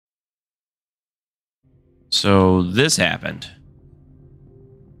So this happened.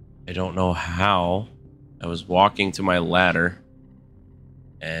 I don't know how. I was walking to my ladder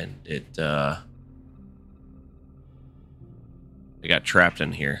and I got trapped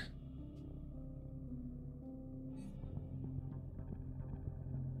in here.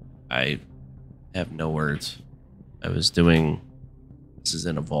 I have no words. I was doing, this is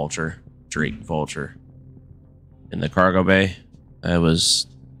in a Vulture, Drake Vulture. In the cargo bay, I was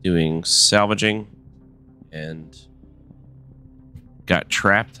doing salvaging and got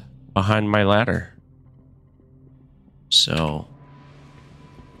trapped behind my ladder. So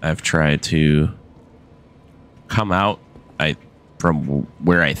I've tried to come out from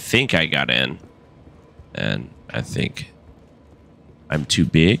where I think I got in, and I think I'm too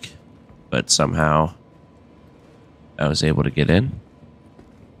big, but somehow I was able to get in.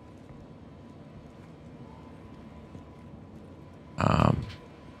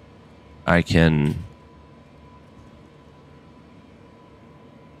 I can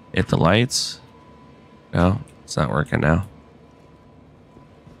hit the lights. No, it's not working now.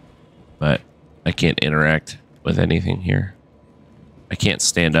 But I can't interact with anything here. I can't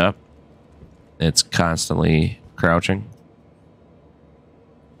stand up. It's constantly crouching.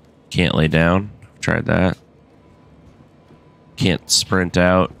 Can't lay down. Tried that. Can't sprint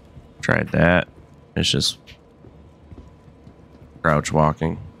out. Tried that. It's just crouch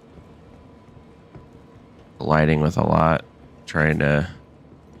walking. Colliding with a lot. Trying to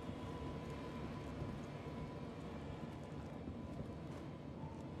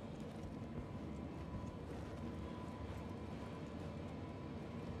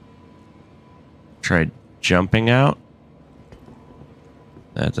tried jumping out.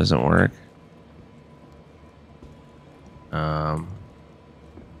 That doesn't work.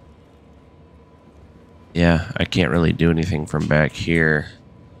 Yeah, I can't really do anything from back here,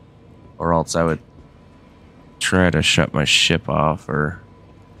 or else I would try to shut my ship off or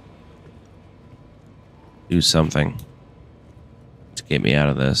do something to get me out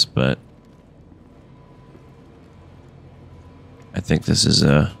of this, but I think this is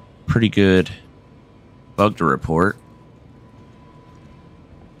a pretty good bug to report.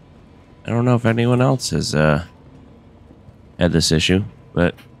 I don't know if anyone else has had this issue,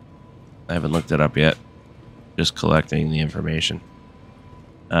 but I haven't looked it up yet. Just collecting the information.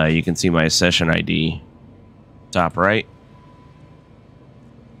 You can see my session ID top right.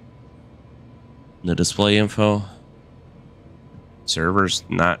 The display info. Server's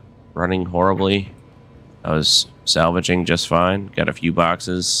not running horribly. I was salvaging just fine. Got a few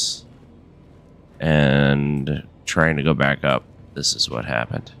boxes. And trying to go back up. This is what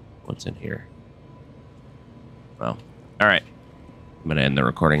happened. What's in here? Well, alright. I'm going to end the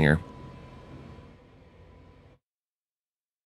recording here.